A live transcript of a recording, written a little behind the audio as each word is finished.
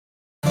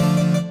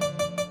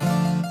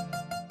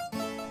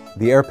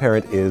The Heir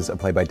Apparent is a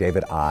play by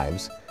David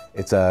Ives.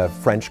 It's a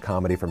French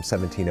comedy from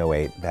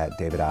 1708 that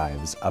David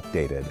Ives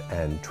updated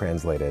and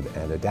translated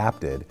and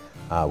adapted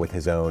with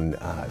his own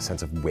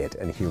sense of wit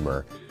and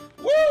humor.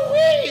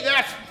 Woo-wee,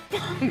 that's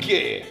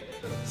funky!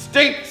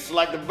 Stinks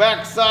like the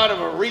backside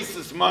of a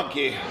rhesus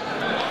monkey.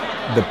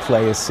 The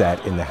play is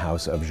set in the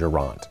house of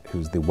Geronte,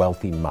 who's the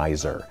wealthy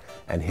miser,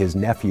 and his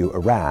nephew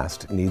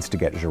Eraste needs to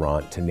get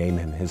Geronte to name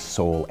him his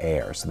sole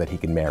heir so that he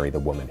can marry the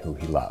woman who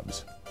he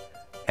loves.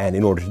 And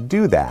in order to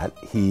do that,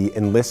 he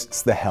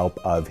enlists the help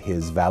of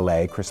his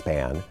valet,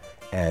 Crispin,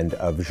 and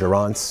of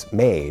Geronte's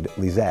maid,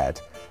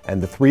 Lisette,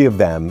 and the three of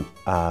them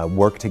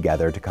work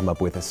together to come up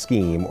with a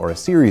scheme, or a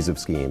series of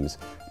schemes,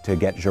 to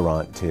get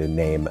Geronte to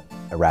name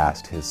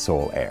Eraste his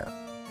sole heir.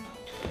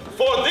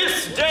 For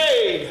this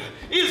day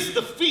is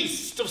the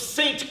feast of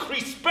Saint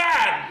Crispin!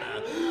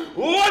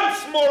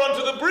 Once more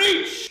unto the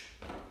breach!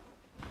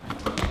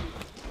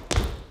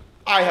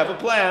 I have a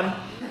plan.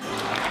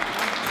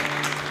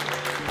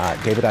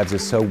 David Ives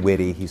is so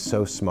witty, he's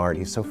so smart,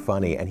 he's so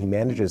funny, and he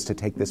manages to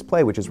take this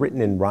play, which is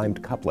written in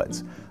rhymed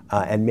couplets,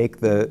 and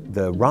make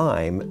the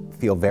rhyme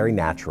feel very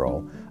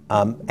natural,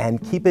 and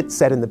keep it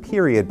set in the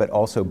period, but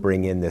also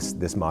bring in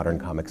this modern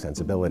comic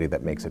sensibility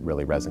that makes it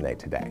really resonate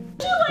today.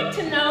 Would you like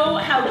to know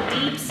how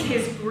deep's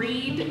his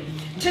greed?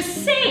 To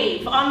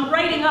save on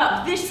writing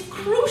up this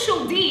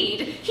crucial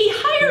deed, he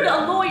hired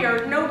a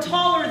lawyer no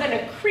taller than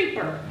a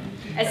creeper,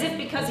 as if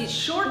because he's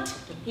short,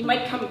 he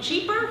might come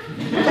cheaper.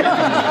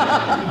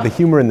 The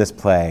humor in this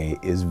play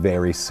is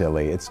very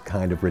silly. It's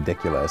kind of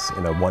ridiculous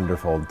in a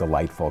wonderful,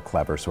 delightful,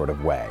 clever sort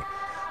of way.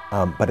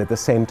 But at the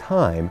same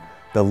time,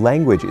 the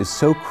language is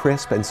so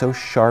crisp and so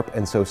sharp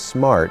and so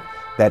smart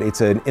that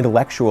it's an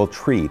intellectual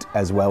treat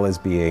as well as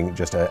being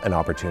just an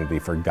opportunity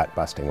for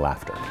gut-busting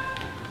laughter.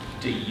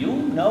 Do you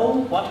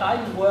know what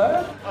I'm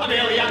worth? A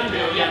million,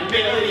 million,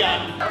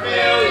 million. A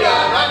million,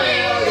 a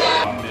million.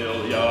 A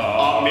million.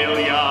 A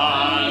million.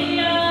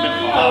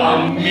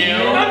 A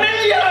million. A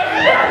million.